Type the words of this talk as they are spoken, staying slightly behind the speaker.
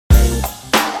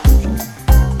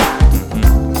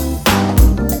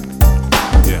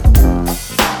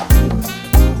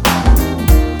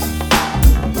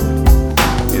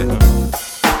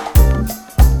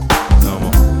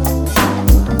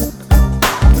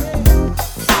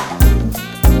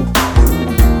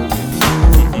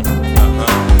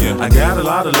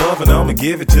and I'ma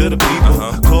give it to the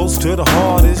people. Close to the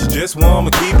heart, it's just where I'ma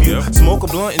keep you. Smoke a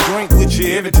blunt and drink with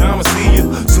you every time I see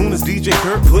you. Soon as DJ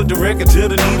Curt put the record to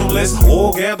the needle, let's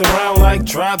all gather around like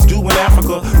tribes do in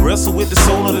Africa. Wrestle with the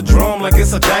soul of the drum like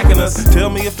it's attacking us. Tell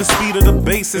me if the speed of the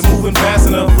bass is moving fast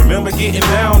enough. Remember, getting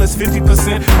down is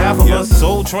 50%, half of us.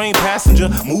 Soul train passenger,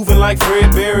 moving like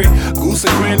Fred Berry. Goose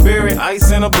and cranberry,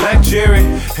 ice and a black cherry,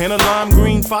 and a lime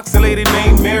green foxy lady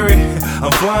named Mary.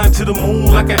 I'm flying to the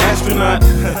moon like an astronaut.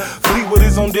 Fleetwood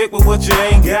is on deck with what you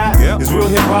ain't got. Is real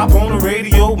hip hop on the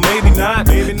radio? Maybe not.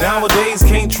 Nowadays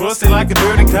can't trust it like a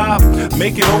dirty cop.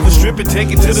 Make it over, strip it, take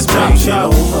it to the top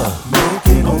shop.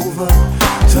 Make it over,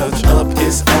 touch up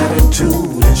its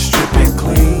attitude and strip it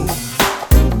clean.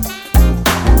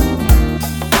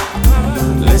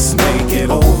 Let's make it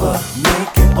over,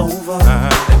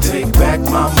 and take back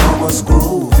my mama's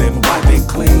groove and wipe it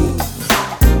clean.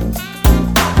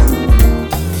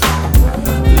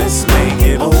 Let's make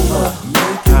it over,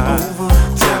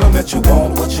 tell them that you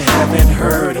want what you haven't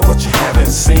heard and what you haven't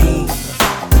seen.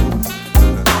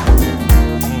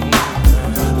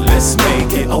 Let's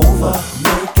make it over,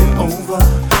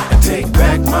 and take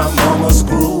back my mama's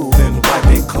groove